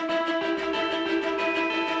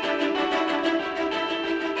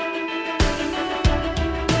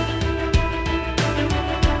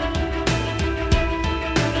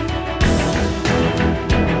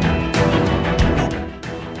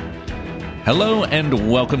Hello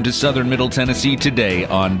and welcome to Southern Middle Tennessee today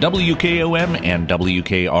on WKOM and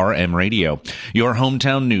WKRM Radio, your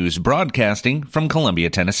hometown news broadcasting from Columbia,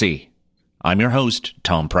 Tennessee. I'm your host,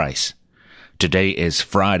 Tom Price. Today is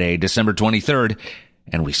Friday, December 23rd,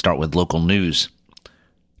 and we start with local news.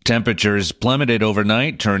 Temperatures plummeted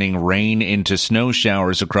overnight, turning rain into snow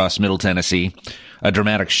showers across Middle Tennessee. A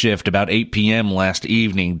dramatic shift about 8 p.m. last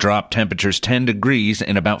evening dropped temperatures 10 degrees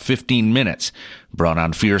in about 15 minutes, brought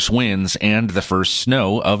on fierce winds and the first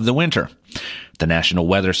snow of the winter. The National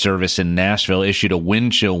Weather Service in Nashville issued a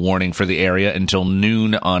wind chill warning for the area until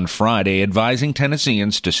noon on Friday, advising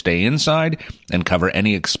Tennesseans to stay inside and cover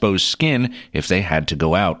any exposed skin if they had to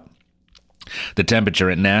go out. The temperature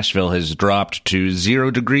in Nashville has dropped to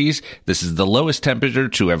 0 degrees. This is the lowest temperature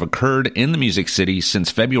to have occurred in the Music City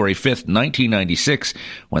since February 5th, 1996,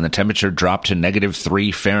 when the temperature dropped to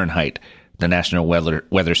 -3 Fahrenheit, the National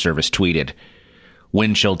Weather Service tweeted.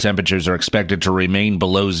 Wind chill temperatures are expected to remain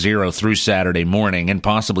below zero through Saturday morning and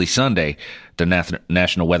possibly Sunday, the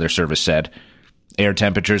National Weather Service said. Air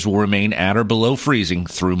temperatures will remain at or below freezing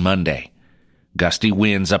through Monday. Gusty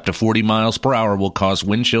winds up to 40 miles per hour will cause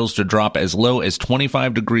wind chills to drop as low as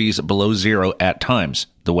 25 degrees below zero at times,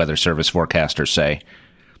 the Weather Service forecasters say.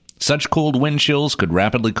 Such cold wind chills could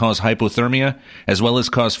rapidly cause hypothermia, as well as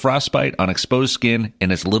cause frostbite on exposed skin in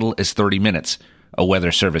as little as 30 minutes, a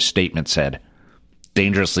Weather Service statement said.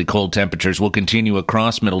 Dangerously cold temperatures will continue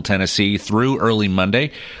across Middle Tennessee through early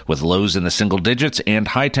Monday, with lows in the single digits and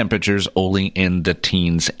high temperatures only in the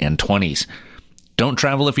teens and 20s. Don't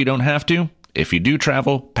travel if you don't have to. If you do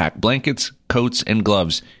travel, pack blankets, coats, and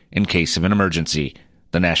gloves in case of an emergency,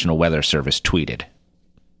 the National Weather Service tweeted.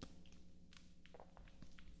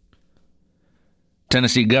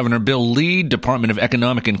 Tennessee Governor Bill Lee, Department of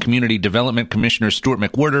Economic and Community Development Commissioner Stuart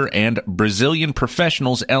McWhorter, and Brazilian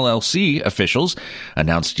Professionals LLC officials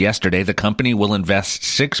announced yesterday the company will invest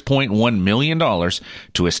 $6.1 million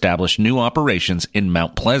to establish new operations in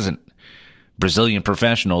Mount Pleasant. Brazilian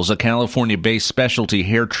Professionals, a California-based specialty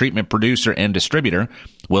hair treatment producer and distributor,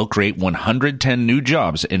 will create 110 new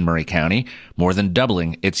jobs in Murray County, more than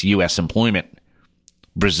doubling its U.S. employment.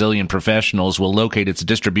 Brazilian Professionals will locate its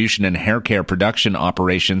distribution and hair care production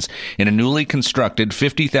operations in a newly constructed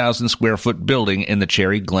 50,000-square-foot building in the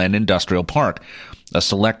Cherry Glen Industrial Park, a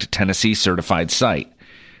Select Tennessee certified site.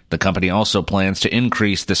 The company also plans to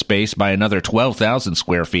increase the space by another 12,000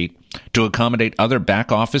 square feet to accommodate other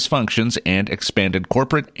back-office functions and expanded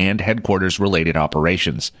corporate and headquarters-related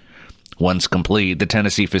operations. Once complete, the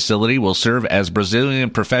Tennessee facility will serve as Brazilian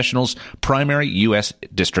Professionals' primary U.S.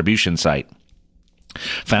 distribution site.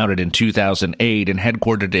 Founded in 2008 and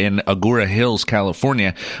headquartered in Agoura Hills,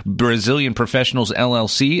 California, Brazilian Professionals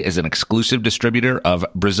LLC is an exclusive distributor of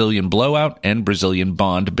Brazilian Blowout and Brazilian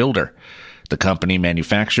Bond Builder. The company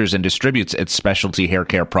manufactures and distributes its specialty hair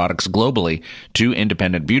care products globally to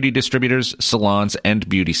independent beauty distributors, salons, and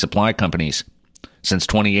beauty supply companies. Since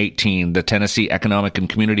 2018, the Tennessee Economic and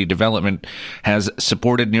Community Development has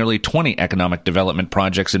supported nearly 20 economic development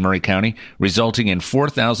projects in Murray County, resulting in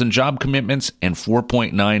 4,000 job commitments and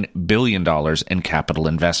 $4.9 billion in capital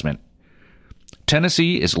investment.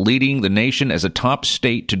 Tennessee is leading the nation as a top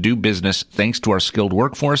state to do business thanks to our skilled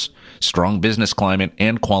workforce, strong business climate,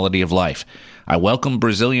 and quality of life. I welcome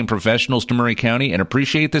Brazilian Professionals to Murray County and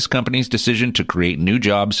appreciate this company's decision to create new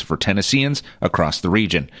jobs for Tennesseans across the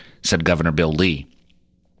region, said Governor Bill Lee.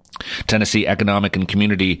 Tennessee Economic and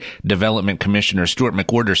Community Development Commissioner Stuart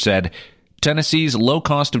McWhorter said, Tennessee's low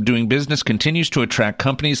cost of doing business continues to attract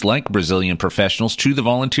companies like Brazilian Professionals to the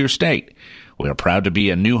volunteer state. We are proud to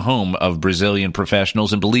be a new home of Brazilian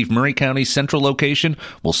Professionals and believe Murray County's central location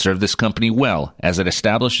will serve this company well as it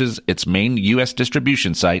establishes its main U.S.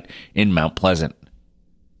 distribution site in Mount Pleasant.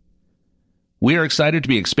 We are excited to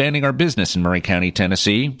be expanding our business in Murray County,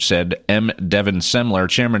 Tennessee, said M. Devin Semler,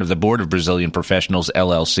 chairman of the board of Brazilian Professionals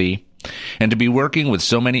LLC, and to be working with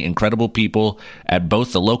so many incredible people at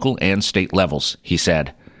both the local and state levels, he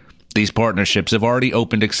said. These partnerships have already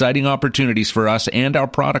opened exciting opportunities for us and our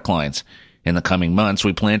product lines. In the coming months,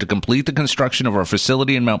 we plan to complete the construction of our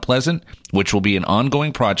facility in Mount Pleasant, which will be an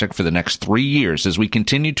ongoing project for the next 3 years as we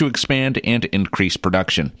continue to expand and increase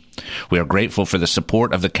production. We are grateful for the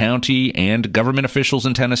support of the county and government officials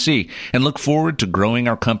in Tennessee and look forward to growing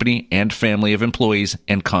our company and family of employees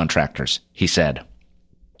and contractors, he said.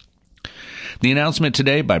 The announcement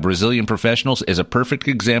today by Brazilian Professionals is a perfect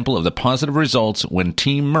example of the positive results when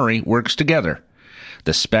Team Murray works together.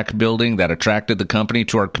 The spec building that attracted the company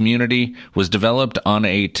to our community was developed on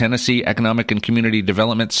a Tennessee Economic and Community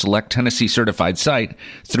Development Select Tennessee certified site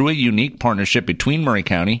through a unique partnership between Murray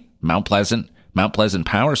County, Mount Pleasant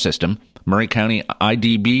Power System, Murray County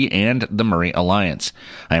IDB, and the Murray Alliance.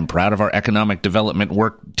 I am proud of our economic development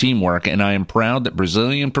teamwork, and I am proud that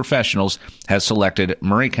Brazilian Professionals has selected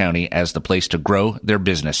Murray County as the place to grow their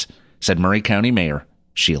business, said Murray County Mayor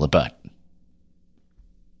Sheila Butt.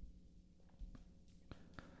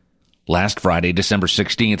 Last Friday, December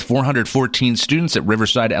 16th, 414 students at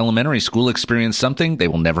Riverside Elementary School experienced something they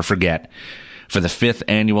will never forget. For the 5th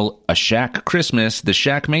annual A Shack Christmas, the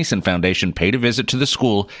Shack Mason Foundation paid a visit to the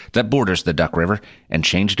school that borders the Duck River and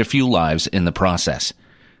changed a few lives in the process.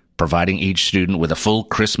 Providing each student with a full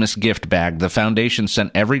Christmas gift bag, the foundation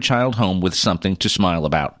sent every child home with something to smile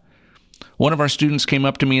about. One of our students came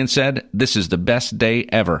up to me and said, "This is the best day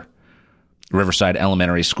ever." Riverside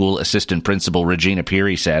Elementary School Assistant Principal Regina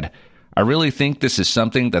Peary said, "I really think this is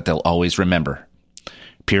something that they'll always remember."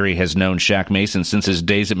 Peary has known Shack Mason since his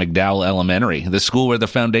days at McDowell Elementary, the school where the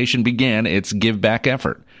foundation began its give-back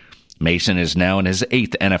effort. Mason is now in his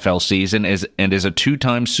 8th NFL season and is a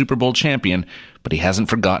 2-time Super Bowl champion, but he hasn't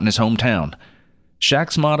forgotten his hometown.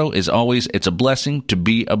 Shack's motto is always, "It's a blessing to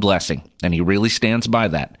be a blessing," and he really stands by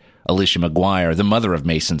that, Alicia McGuire, the mother of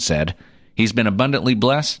Mason, said. "He's been abundantly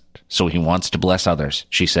blessed, so he wants to bless others,"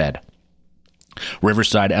 she said.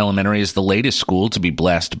 Riverside Elementary is the latest school to be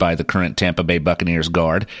blessed by the current Tampa Bay Buccaneers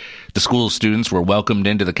guard. The school's students were welcomed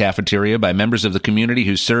into the cafeteria by members of the community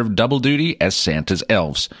who served double duty as Santa's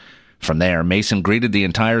elves. From there, Mason greeted the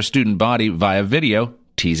entire student body via video,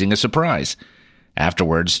 teasing a surprise.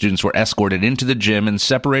 Afterwards, students were escorted into the gym and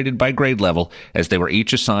separated by grade level as they were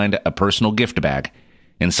each assigned a personal gift bag.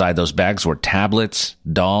 Inside those bags were tablets,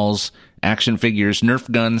 dolls, action figures, Nerf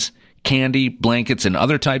guns, candy, blankets, and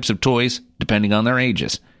other types of toys, depending on their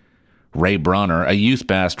ages. Ray Bronner, a youth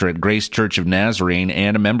pastor at Grace Church of Nazarene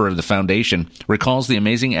and a member of the foundation, recalls the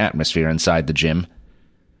amazing atmosphere inside the gym.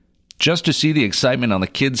 "Just to see the excitement on the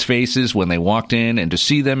kids' faces when they walked in and to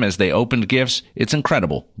see them as they opened gifts, it's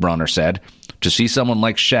incredible," Bronner said. "To see someone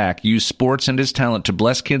like Shaq use sports and his talent to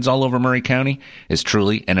bless kids all over Murray County is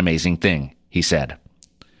truly an amazing thing," he said.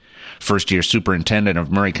 First-year superintendent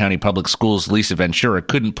of Murray County Public Schools, Lisa Ventura,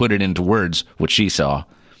 couldn't put it into words what she saw.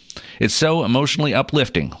 "It's so emotionally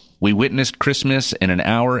uplifting. We witnessed Christmas in an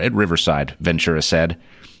hour at Riverside," Ventura said.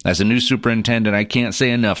 "As a new superintendent, I can't say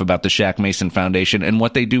enough about the Shack Mason Foundation and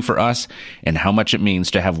what they do for us and how much it means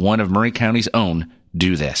to have one of Murray County's own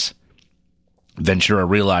do this." Ventura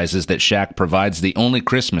realizes that Shack provides the only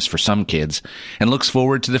Christmas for some kids and looks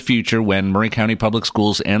forward to the future when Murray County Public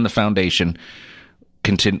Schools and the foundation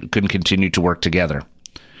can continue to work together.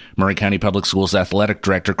 Murray County Public Schools Athletic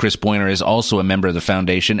Director Chris Pointer is also a member of the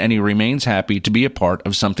foundation, and he remains happy to be a part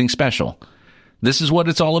of something special. "This is what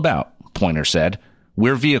it's all about," Pointer said.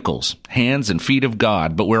 "We're vehicles, hands and feet of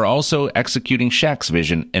God, but we're also executing Shack's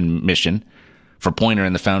vision and mission." For Pointer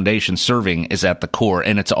and the foundation, serving is at the core,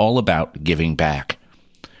 and it's all about giving back.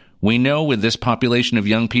 "We know with this population of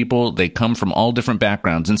young people, they come from all different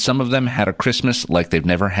backgrounds, and some of them had a Christmas like they've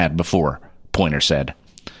never had before," Pointer said.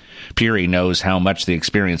 Peary knows how much the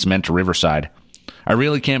experience meant to Riverside. "I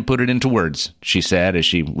really can't put it into words," she said as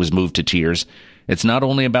she was moved to tears. "It's not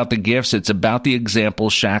only about the gifts, it's about the example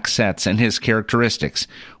Shaq sets and his characteristics.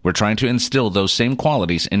 We're trying to instill those same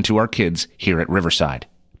qualities into our kids here at Riverside."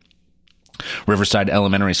 Riverside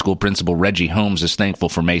Elementary School Principal Reggie Holmes is thankful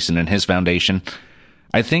for Mason and his foundation.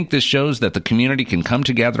 "I think this shows that the community can come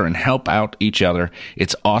together and help out each other.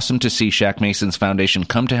 It's awesome to see Shack Mason's foundation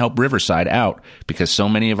come to help Riverside out because so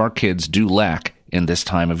many of our kids do lack in this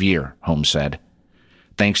time of year," Holmes said.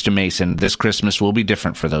 "Thanks to Mason, this Christmas will be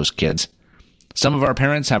different for those kids. Some of our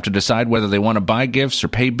parents have to decide whether they want to buy gifts or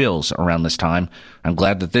pay bills around this time. I'm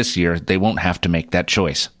glad that this year they won't have to make that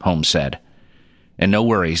choice," Holmes said. "And no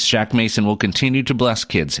worries, Shack Mason will continue to bless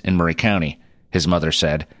kids in Murray County," his mother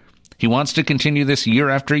said. "He wants to continue this year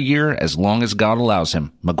after year as long as God allows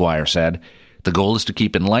him," McGuire said. "The goal is to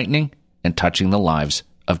keep enlightening and touching the lives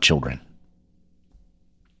of children."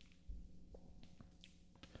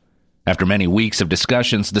 After many weeks of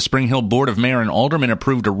discussions, the Spring Hill Board of Mayor and Aldermen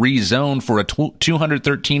approved a rezone for a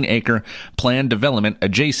 213-acre planned development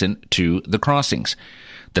adjacent to the crossings.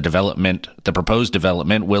 The proposed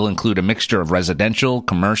development will include a mixture of residential,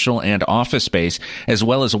 commercial, and office space, as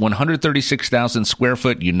well as a 136,000 square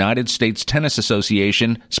foot United States Tennis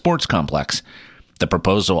Association sports complex. The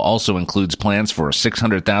proposal also includes plans for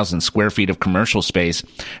 600,000 square feet of commercial space,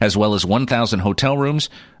 as well as 1,000 hotel rooms,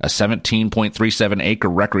 a 17.37-acre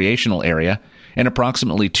recreational area, and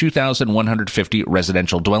approximately 2,150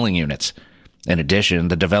 residential dwelling units. In addition,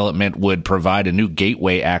 the development would provide a new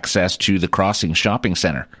gateway access to the Crossing Shopping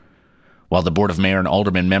Center. While the Board of Mayor and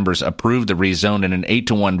Alderman members approved the rezone in an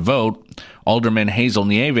 8-1 vote, Alderman Hazel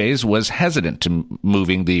Nieves was hesitant to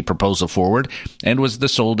moving the proposal forward and was the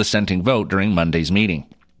sole dissenting vote during Monday's meeting.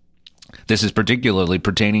 This is particularly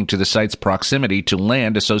pertaining to the site's proximity to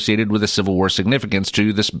land associated with the Civil War significance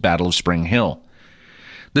to this Battle of Spring Hill.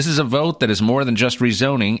 This is a vote that is more than just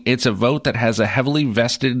rezoning. It's a vote that has a heavily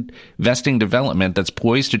vesting development that's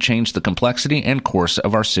poised to change the complexity and course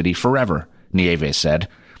of our city forever, Nieves said.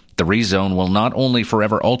 The rezone will not only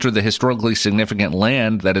forever alter the historically significant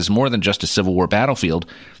land that is more than just a Civil War battlefield,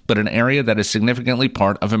 but an area that is significantly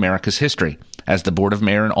part of America's history, as the Board of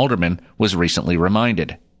Mayor and Aldermen was recently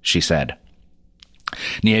reminded, she said.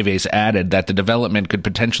 Nieves added that the development could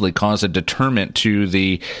potentially cause a deterrent to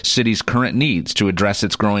the city's current needs to address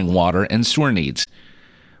its growing water and sewer needs.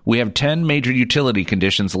 We have 10 major utility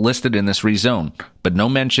conditions listed in this rezone, but no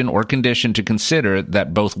mention or condition to consider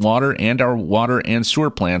that both water and sewer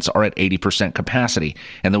plants are at 80% capacity,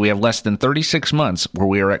 and that we have less than 36 months where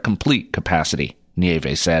we are at complete capacity,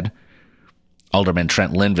 Nieves said. Alderman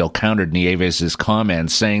Trent Linville countered Nieves'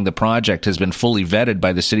 comments, saying the project has been fully vetted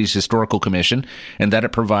by the city's historical commission and that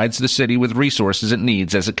it provides the city with resources it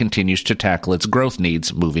needs as it continues to tackle its growth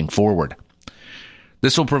needs moving forward.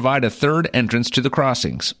 This will provide a third entrance to the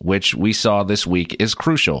crossings, which we saw this week is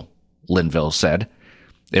crucial, Linville said.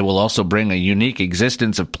 It will also bring a unique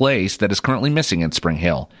existence of place that is currently missing in Spring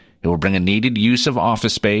Hill. It will bring a needed use of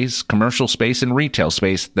office space, commercial space, and retail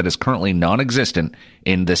space that is currently non-existent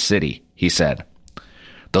in this city, he said.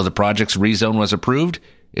 Though the project's rezone was approved,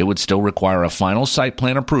 it would still require a final site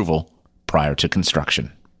plan approval prior to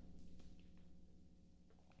construction.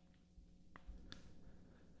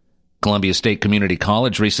 Columbia State Community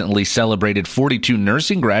College recently celebrated 42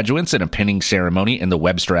 nursing graduates in a pinning ceremony in the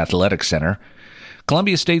Webster Athletic Center.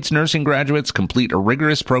 Columbia State's nursing graduates complete a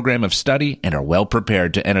rigorous program of study and are well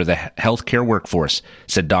prepared to enter the healthcare workforce,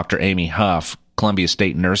 said Dr. Amy Huff, Columbia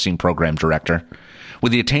State Nursing Program Director.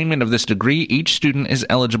 With the attainment of this degree, each student is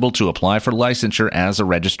eligible to apply for licensure as a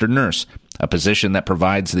registered nurse, a position that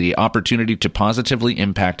provides the opportunity to positively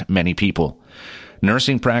impact many people.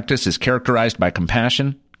 Nursing practice is characterized by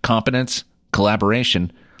compassion, competence,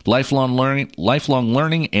 collaboration, lifelong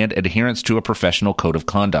learning, and adherence to a professional code of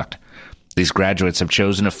conduct. These graduates have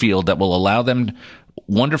chosen a field that will allow them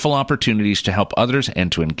wonderful opportunities to help others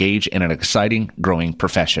and to engage in an exciting, growing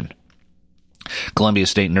profession. Columbia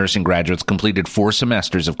State nursing graduates completed 4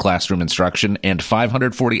 semesters of classroom instruction and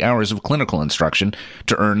 540 hours of clinical instruction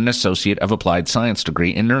to earn an Associate of Applied Science degree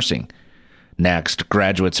in nursing. Next,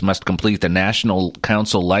 graduates must complete the National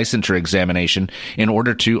Council licensure examination in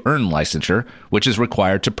order to earn licensure, which is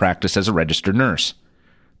required to practice as a registered nurse.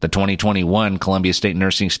 The 2021 Columbia State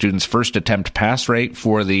nursing students' first attempt pass rate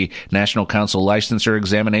for the National Council licensure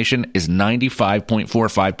examination is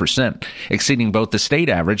 95.45%, exceeding both the state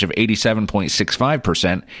average of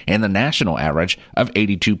 87.65% and the national average of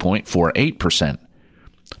 82.48%.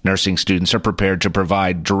 Nursing students are prepared to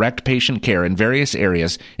provide direct patient care in various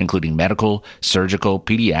areas, including medical, surgical,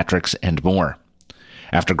 pediatrics, and more.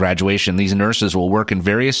 After graduation, these nurses will work in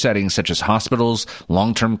various settings such as hospitals,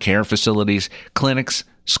 long-term care facilities, clinics,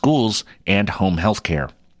 schools, and home health care.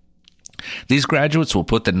 These graduates will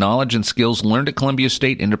put the knowledge and skills learned at Columbia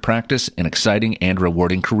State into practice in exciting and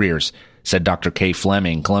rewarding careers, said Dr. Kay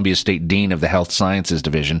Fleming, Columbia State Dean of the Health Sciences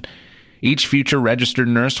Division. Each future registered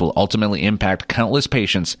nurse will ultimately impact countless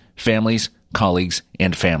patients, families, colleagues,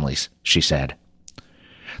 and families, she said.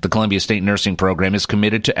 The Columbia State Nursing Program is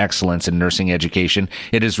committed to excellence in nursing education.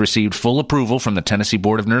 It has received full approval from the Tennessee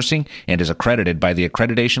Board of Nursing and is accredited by the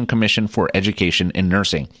Accreditation Commission for Education in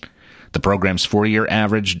Nursing. The program's 4-year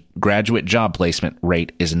average graduate job placement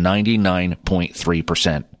rate is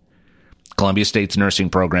 99.3%. Columbia State's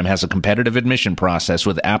nursing program has a competitive admission process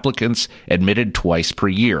with applicants admitted twice per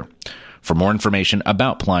year. For more information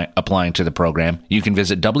about applying to the program, you can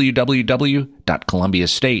visit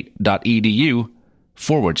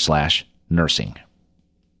www.columbiastate.edu/nursing.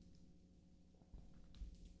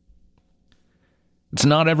 It's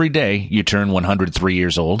not every day you turn 103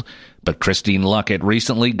 years old, but Christine Luckett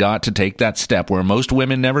recently got to take that step where most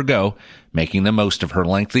women never go, making the most of her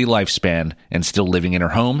lengthy lifespan and still living in her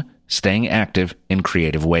home, staying active in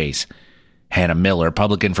creative ways. Hannah Miller,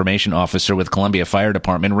 Public Information Officer with Columbia Fire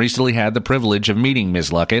Department, recently had the privilege of meeting Ms.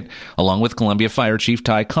 Luckett, along with Columbia Fire Chief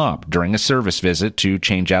Ty Cobb, during a service visit to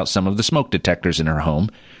change out some of the smoke detectors in her home.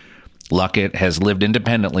 Luckett has lived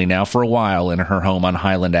independently now for a while in her home on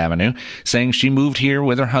Highland Avenue, saying she moved here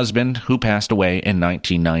with her husband, who passed away in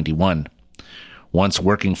 1991. Once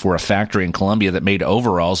working for a factory in Colombia that made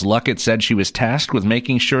overalls, Luckett said she was tasked with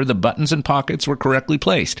making sure the buttons and pockets were correctly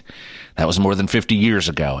placed. That was more than 50 years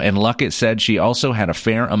ago, and Luckett said she also had a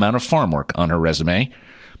fair amount of farm work on her resume.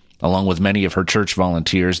 Along with many of her church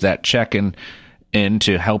volunteers that check in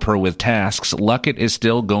to help her with tasks, Luckett is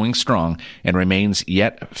still going strong and remains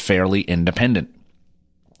yet fairly independent.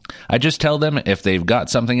 I just tell them if they've got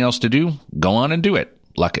something else to do, go on and do it,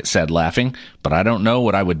 Luckett said, laughing, but I don't know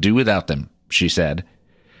what I would do without them, she said.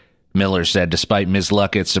 Miller said despite Ms.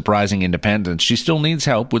 Luckett's surprising independence, she still needs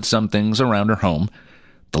help with some things around her home.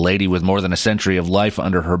 The lady with more than a century of life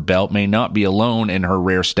under her belt may not be alone in her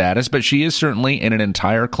rare status, but she is certainly in an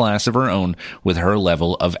entire class of her own with her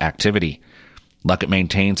level of activity. Luckett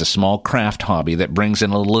maintains a small craft hobby that brings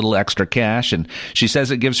in a little extra cash, and she says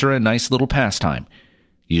it gives her a nice little pastime.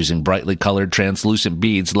 Using brightly colored translucent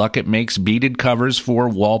beads, Luckett makes beaded covers for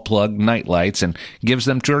wall-plug nightlights and gives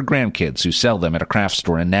them to her grandkids who sell them at a craft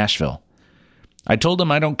store in Nashville. I told them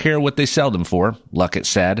I don't care what they sell them for, Luckett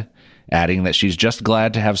said, adding that she's just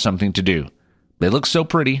glad to have something to do. They look so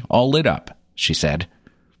pretty, all lit up, she said.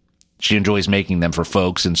 She enjoys making them for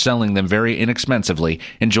folks and selling them very inexpensively,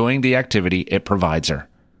 enjoying the activity it provides her.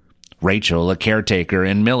 Rachel, a caretaker,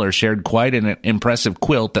 and Miller shared quite an impressive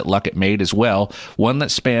quilt that Luckett made as well, one that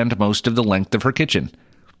spanned most of the length of her kitchen.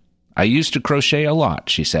 I used to crochet a lot,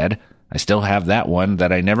 she said. I still have that one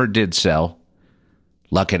that I never did sell.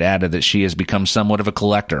 Luckett added that she has become somewhat of a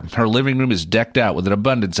collector. Her living room is decked out with an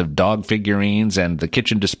abundance of dog figurines, and the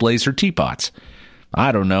kitchen displays her teapots.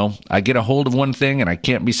 I don't know. I get a hold of one thing, and I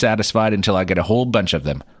can't be satisfied until I get a whole bunch of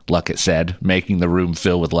them, Luckett said, making the room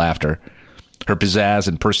fill with laughter. Her pizzazz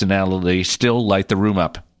and personality still light the room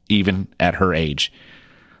up, even at her age.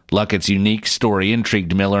 Luckett's unique story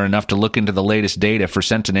intrigued Miller enough to look into the latest data for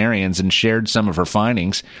centenarians and shared some of her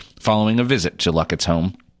findings following a visit to Luckett's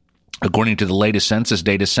home. According to the latest census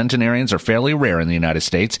data, centenarians are fairly rare in the United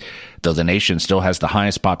States, though the nation still has the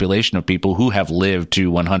highest population of people who have lived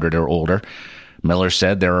to 100 or older. Miller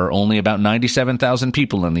said there are only about 97,000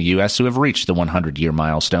 people in the U.S. who have reached the 100-year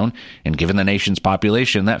milestone, and given the nation's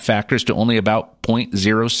population, that factors to only about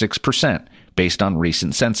 0.06% based on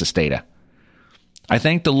recent census data. I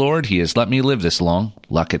thank the Lord he has let me live this long,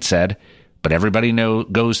 Luckett said, but everybody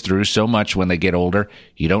goes through so much when they get older,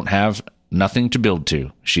 you don't have nothing to build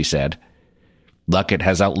to, she said. Luckett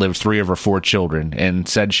has outlived 3 of her 4 children and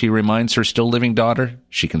said she reminds her still living daughter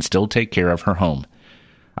she can still take care of her home.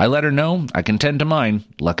 I let her know I can tend to mine,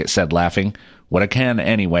 Luckett said, laughing. What I can,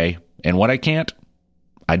 anyway, and what I can't,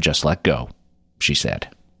 I just let go, she said.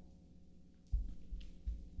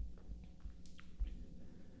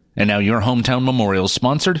 And now your hometown memorial is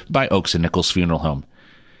sponsored by Oaks and Nichols Funeral Home.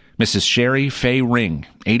 Mrs. Sherry Faye Ring,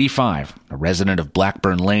 85, a resident of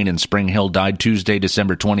Blackburn Lane in Spring Hill, died Tuesday,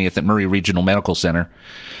 December 20th at Murray Regional Medical Center.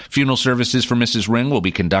 Funeral services for Mrs. Ring will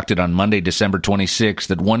be conducted on Monday, December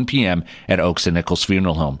 26th at 1 p.m. at Oaks and Nichols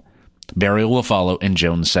Funeral Home. Burial will follow in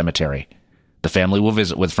Jones Cemetery. The family will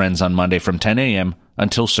visit with friends on Monday from 10 a.m.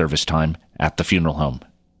 until service time at the funeral home.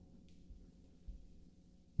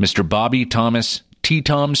 Mr. Bobby Thomas T.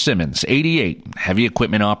 Tom Simmons, 88, heavy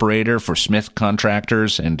equipment operator for Smith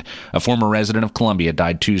Contractors and a former resident of Columbia,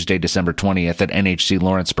 died Tuesday, December 20th at NHC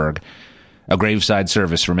Lawrenceburg. A graveside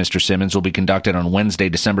service for Mr. Simmons will be conducted on Wednesday,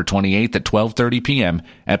 December 28th at 12:30 p.m.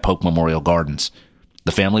 at Polk Memorial Gardens.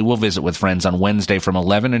 The family will visit with friends on Wednesday from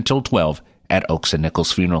 11 until 12 at Oaks and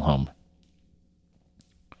Nichols Funeral Home.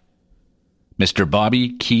 Mr. Bobby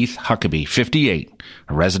Keith Huckabee, 58,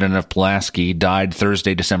 a resident of Pulaski, died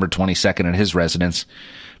Thursday, December 22nd at his residence.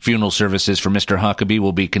 Funeral services for Mr. Huckabee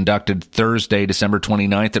will be conducted Thursday, December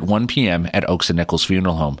 29th at 1 p.m. at Oaks and Nichols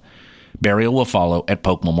Funeral Home. Burial will follow at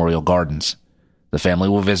Polk Memorial Gardens. The family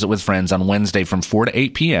will visit with friends on Wednesday from 4 to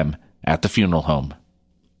 8 p.m. at the funeral home.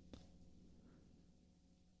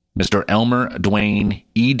 Mr. Elmer Dwayne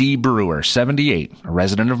E.D. Brewer, 78, a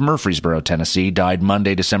resident of Murfreesboro, Tennessee, died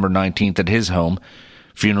Monday, December 19th at his home.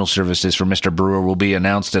 Funeral services for Mr. Brewer will be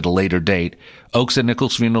announced at a later date. Oaks and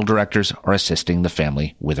Nichols funeral directors are assisting the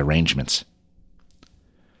family with arrangements.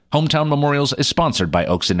 Hometown Memorials is sponsored by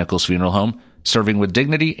Oaks and Nichols Funeral Home, serving with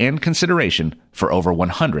dignity and consideration for over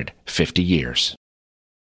 150 years.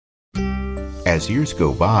 As years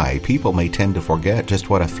go by, people may tend to forget just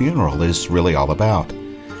what a funeral is really all about.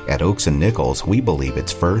 At Oaks and Nichols, we believe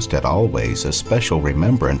it's first and always a special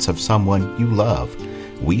remembrance of someone you love.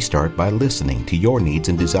 We start by listening to your needs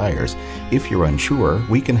and desires. If you're unsure,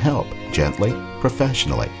 we can help, gently,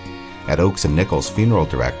 professionally. At Oaks and Nichols Funeral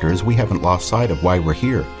Directors, we haven't lost sight of why we're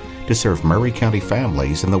here, to serve Murray County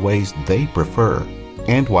families in the ways they prefer.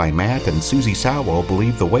 and why Matt and Susie Sowell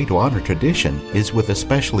believe the way to honor tradition is with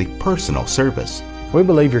especially personal service. We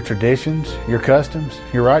believe your traditions, your customs,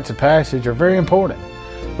 your rites of passage are very important,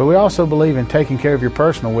 but we also believe in taking care of your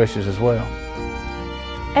personal wishes as well.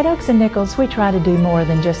 At Oaks and Nichols, we try to do more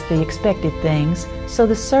than just the expected things, so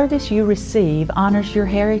the service you receive honors your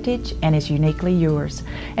heritage and is uniquely yours,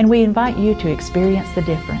 and we invite you to experience the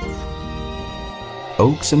difference.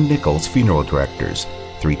 Oaks and Nichols Funeral Directors,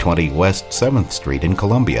 320 West 7th Street in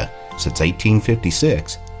Columbia. Since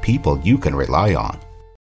 1856, people you can rely on.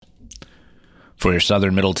 For your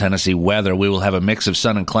southern Middle Tennessee weather, we will have a mix of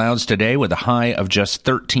sun and clouds today with a high of just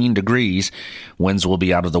 13 degrees. Winds will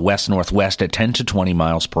be out of the west-northwest at 10 to 20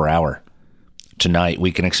 miles per hour. Tonight,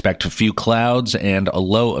 we can expect a few clouds and a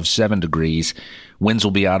low of 7 degrees. Winds will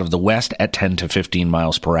be out of the west at 10 to 15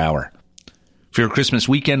 miles per hour. For your Christmas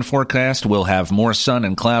weekend forecast, we'll have more sun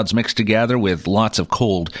and clouds mixed together with lots of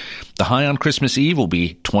cold. The high on Christmas Eve will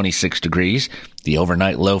be 26 degrees. The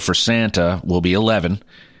overnight low for Santa will be 11.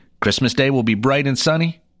 Christmas Day will be bright and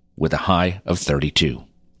sunny with a high of 32.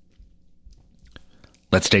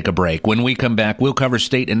 Let's take a break. When we come back, we'll cover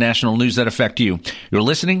state and national news that affect you. You're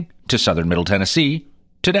listening to Southern Middle Tennessee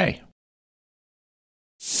Today.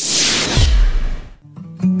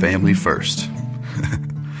 Family first.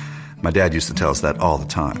 My dad used to tell us that all the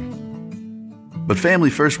time. But family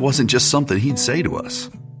first wasn't just something he'd say to us.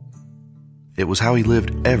 It was how he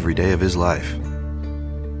lived every day of his life.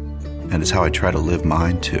 And it's how I try to live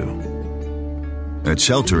mine, too. At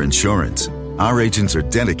Shelter Insurance, our agents are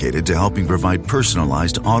dedicated to helping provide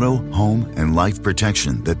personalized auto, home, and life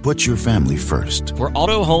protection that puts your family first. For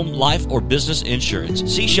auto, home, life, or business insurance,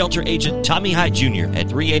 see Shelter Agent Tommy Hyde Jr. at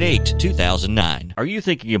 388-2009. Are you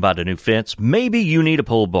thinking about a new fence? Maybe you need a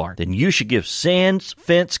pole barn. Then you should give Sands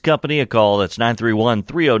Fence Company a call. That's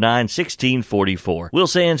 931-309-1644. Will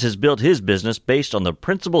Sands has built his business based on the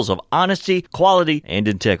principles of honesty, quality, and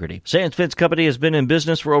integrity. Sands Fence Company has been in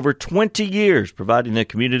business for over 20 years, providing the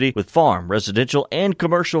community with farm, residential, and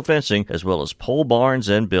commercial fencing, as well as pole barns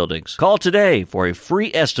and buildings. Call today for a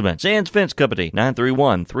free estimate. Sands Fence Company,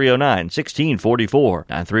 931-309-1644.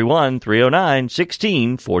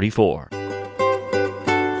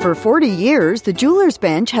 931-309-1644. For 40 years, the Jewelers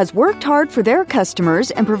Bench has worked hard for their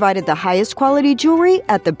customers and provided the highest quality jewelry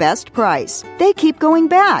at the best price. They keep going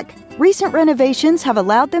back. Recent renovations have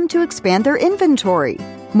allowed them to expand their inventory.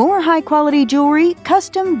 More high-quality jewelry,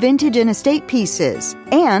 custom vintage and estate pieces,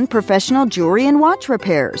 and professional jewelry and watch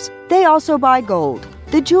repairs. They also buy gold.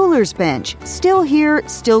 The Jewelers Bench, still here,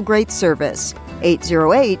 still great service.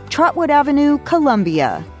 808 Trotwood Avenue,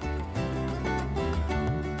 Columbia.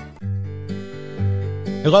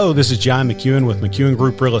 Hello, this is John McEwen with McEwen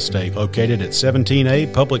Group Real Estate, located at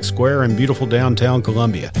 17A Public Square in beautiful downtown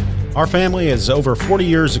Columbia. Our family has over 40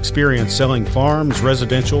 years' experience selling farms,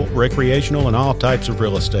 residential, recreational, and all types of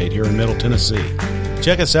real estate here in Middle Tennessee.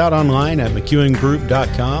 Check us out online at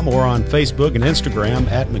McEwenGroup.com or on Facebook and Instagram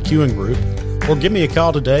at McEwen Group, or give me a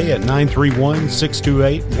call today at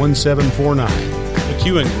 931-628-1749.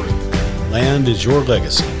 McEwen Group. Land is your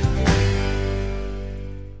legacy.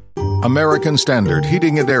 American Standard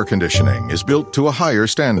Heating and Air Conditioning is built to a higher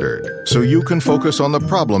standard, so you can focus on the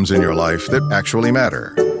problems in your life that actually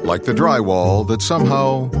matter, like the drywall that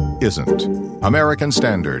somehow isn't. American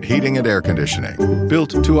Standard Heating and Air Conditioning,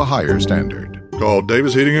 built to a higher standard. Call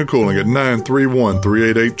Davis Heating and Cooling at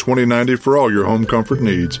 931-388-2090 for all your home comfort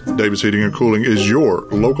needs. Davis Heating and Cooling is your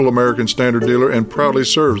local American Standard dealer and proudly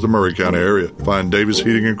serves the Murray County area. Find Davis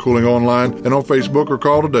Heating and Cooling online and on Facebook or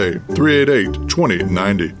call today,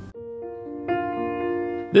 388-2090.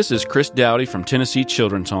 This is Chris Dowdy from Tennessee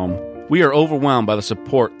Children's Home. We are overwhelmed by the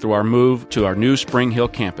support through our move to our new Spring Hill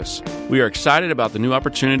campus. We are excited about the new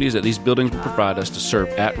opportunities that these buildings will provide us to serve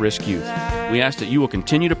at-risk youth. We ask that you will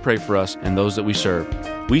continue to pray for us and those that we serve.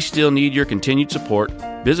 We still need your continued support.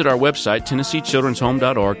 Visit our website,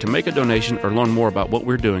 TennesseeChildren'sHome.org, to make a donation or learn more about what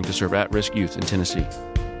we're doing to serve at-risk youth in Tennessee.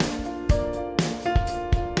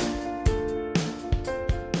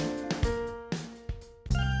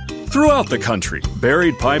 Throughout the country,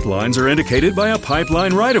 buried pipelines are indicated by a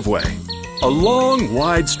pipeline right-of-way. A long,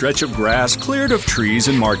 wide stretch of grass cleared of trees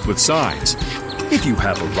and marked with signs. If you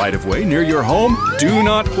have a right-of-way near your home, do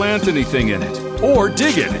not plant anything in it or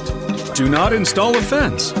dig in it. Do not install a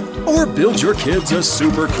fence or build your kids a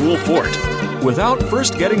super cool fort without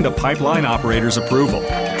first getting the pipeline operator's approval.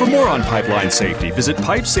 For more on pipeline safety, visit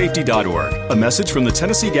pipesafety.org. A message from the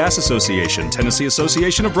Tennessee Gas Association, Tennessee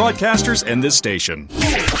Association of Broadcasters, and this station.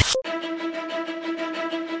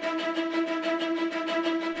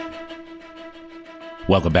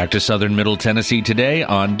 Welcome back to Southern Middle Tennessee today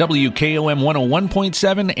on WKOM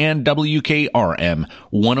 101.7 and WKRM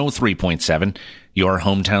 103.7, your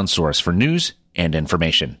hometown source for news and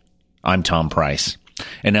information. I'm Tom Price.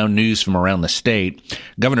 And now news from around the state.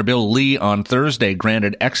 Governor Bill Lee on Thursday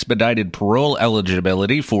granted expedited parole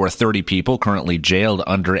eligibility for 30 people currently jailed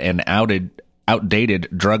under an outdated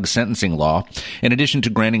drug sentencing law, in addition to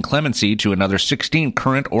granting clemency to another 16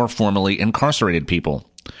 current or formerly incarcerated people.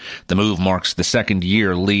 The move marks the second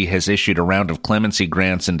year Lee has issued a round of clemency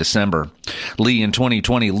grants in December. Lee in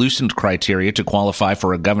 2020 loosened criteria to qualify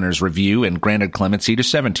for a governor's review and granted clemency to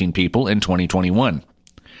 17 people in 2021.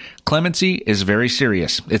 Clemency is very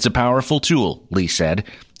serious. It's a powerful tool, Lee said.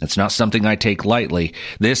 It's not something I take lightly.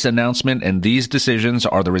 This announcement and these decisions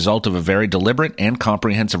are the result of a very deliberate and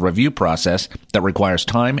comprehensive review process that requires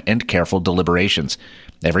time and careful deliberations.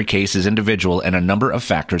 Every case is individual and a number of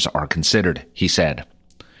factors are considered, he said.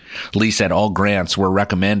 Lee said all grants were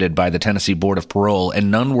recommended by the Tennessee Board of Parole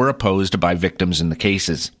and none were opposed by victims in the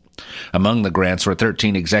cases. Among the grants were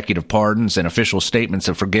 13 executive pardons and official statements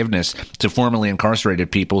of forgiveness to formerly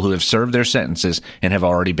incarcerated people who have served their sentences and have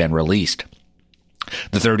already been released.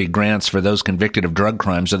 The 30 grants for those convicted of drug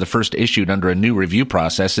crimes are the first issued under a new review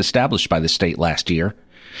process established by the state last year.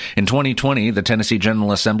 In 2020, the Tennessee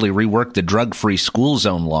General Assembly reworked the drug-free school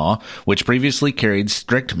zone law, which previously carried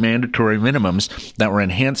strict mandatory minimums that were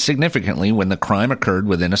enhanced significantly when the crime occurred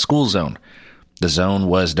within a school zone. The zone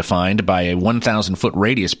was defined by a 1,000-foot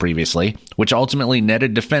radius previously, which ultimately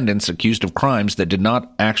netted defendants accused of crimes that did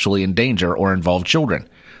not actually endanger or involve children.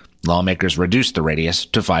 Lawmakers reduced the radius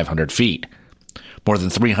to 500 feet. More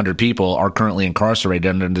than 300 people are currently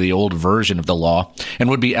incarcerated under the old version of the law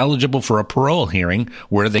and would be eligible for a parole hearing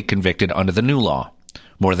were they convicted under the new law.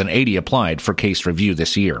 More than 80 applied for case review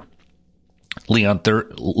this year. Lee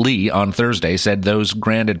on Thursday said those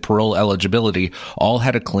granted parole eligibility all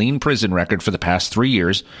had a clean prison record for the past 3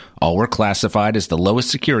 years, all were classified as the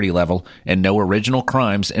lowest security level, and no original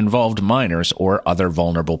crimes involved minors or other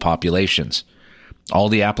vulnerable populations. All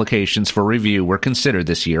the applications for review were considered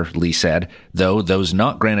this year, Lee said, though those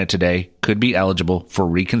not granted today could be eligible for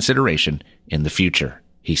reconsideration in the future,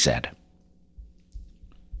 he said.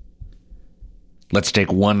 Let's take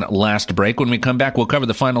one last break. When we come back, we'll cover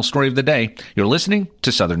the final story of the day. You're listening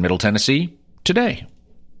to Southern Middle Tennessee Today.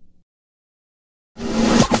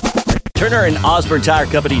 Turner and Osborne Tire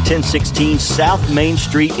Company, 1016 South Main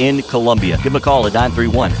Street in Columbia. Give them a call at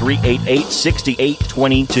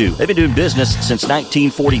 931-388-6822. They've been doing business since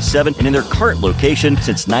 1947 and in their current location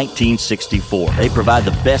since 1964. They provide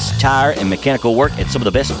the best tire and mechanical work at some of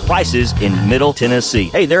the best prices in Middle Tennessee.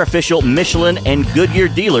 Hey, they're official Michelin and Goodyear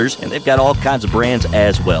dealers, and they've got all kinds of brands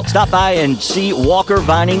as well. Stop by and see Walker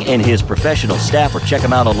Vining and his professional staff, or check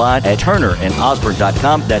them out online at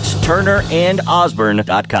turnerandosborne.com. That's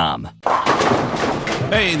turnerandosborne.com.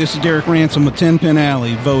 Hey, this is Derek Ransom with 10 Pin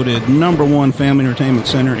Alley, voted #1 family entertainment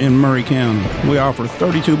center in Murray County. We offer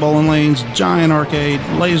 32 bowling lanes, giant arcade,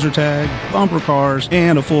 laser tag, bumper cars,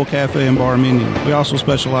 and a full cafe and bar menu. We also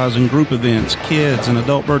specialize in group events, kids and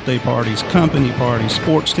adult birthday parties, company parties,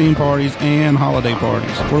 sports team parties, and holiday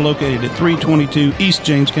parties. We're located at 322 East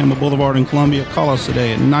James Campbell Boulevard in Columbia. Call us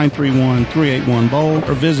today at 931-381-BOWL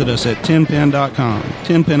or visit us at 10pin.com.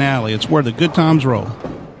 10 Pin Alley, it's where the good times roll.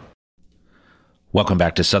 Welcome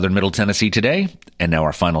back to Southern Middle Tennessee Today, and now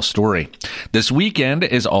our final story. This weekend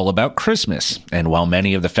is all about Christmas, and while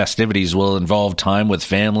many of the festivities will involve time with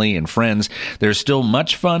family and friends, there's still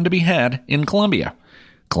much fun to be had in Columbia.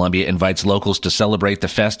 Columbia invites locals to celebrate the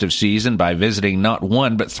festive season by visiting not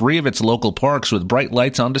one but 3 of its local parks with bright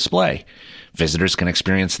lights on display. Visitors can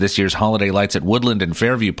experience this year's holiday lights at Woodland and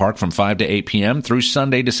Fairview Park from 5 to 8 p.m. through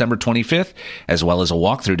Sunday, December 25th, as well as a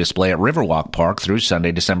walkthrough display at Riverwalk Park through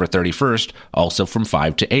Sunday, December 31st, also from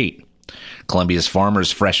 5 to 8. Columbia's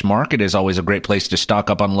Farmers Fresh Market is always a great place to stock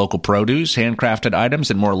up on local produce, handcrafted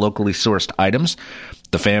items, and more locally sourced items.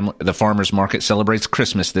 The Farmers Market celebrates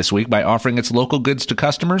Christmas this week by offering its local goods to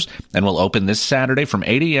customers and will open this Saturday from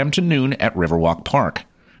 8 a.m. to noon at Riverwalk Park.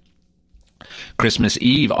 Christmas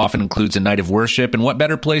Eve often includes a night of worship, and what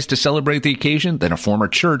better place to celebrate the occasion than a former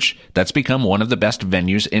church that's become one of the best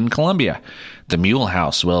venues in Columbia. The Mule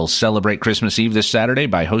House will celebrate Christmas Eve this Saturday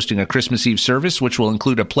by hosting a Christmas Eve service, which will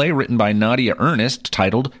include a play written by Nadia Ernest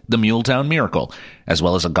titled The Muletown Miracle, as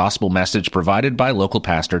well as a gospel message provided by local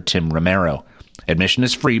pastor Tim Romero. Admission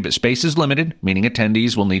is free, but space is limited, meaning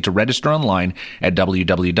attendees will need to register online at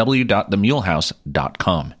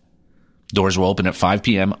www.themulehouse.com. Doors will open at 5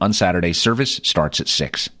 p.m. on Saturday. Service starts at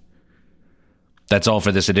 6. That's all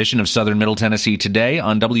for this edition of Southern Middle Tennessee Today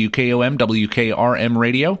on WKOM, WKRM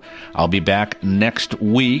Radio. I'll be back next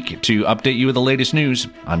week to update you with the latest news.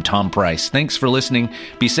 I'm Tom Price. Thanks for listening.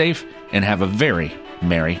 Be safe and have a very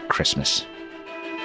Merry Christmas.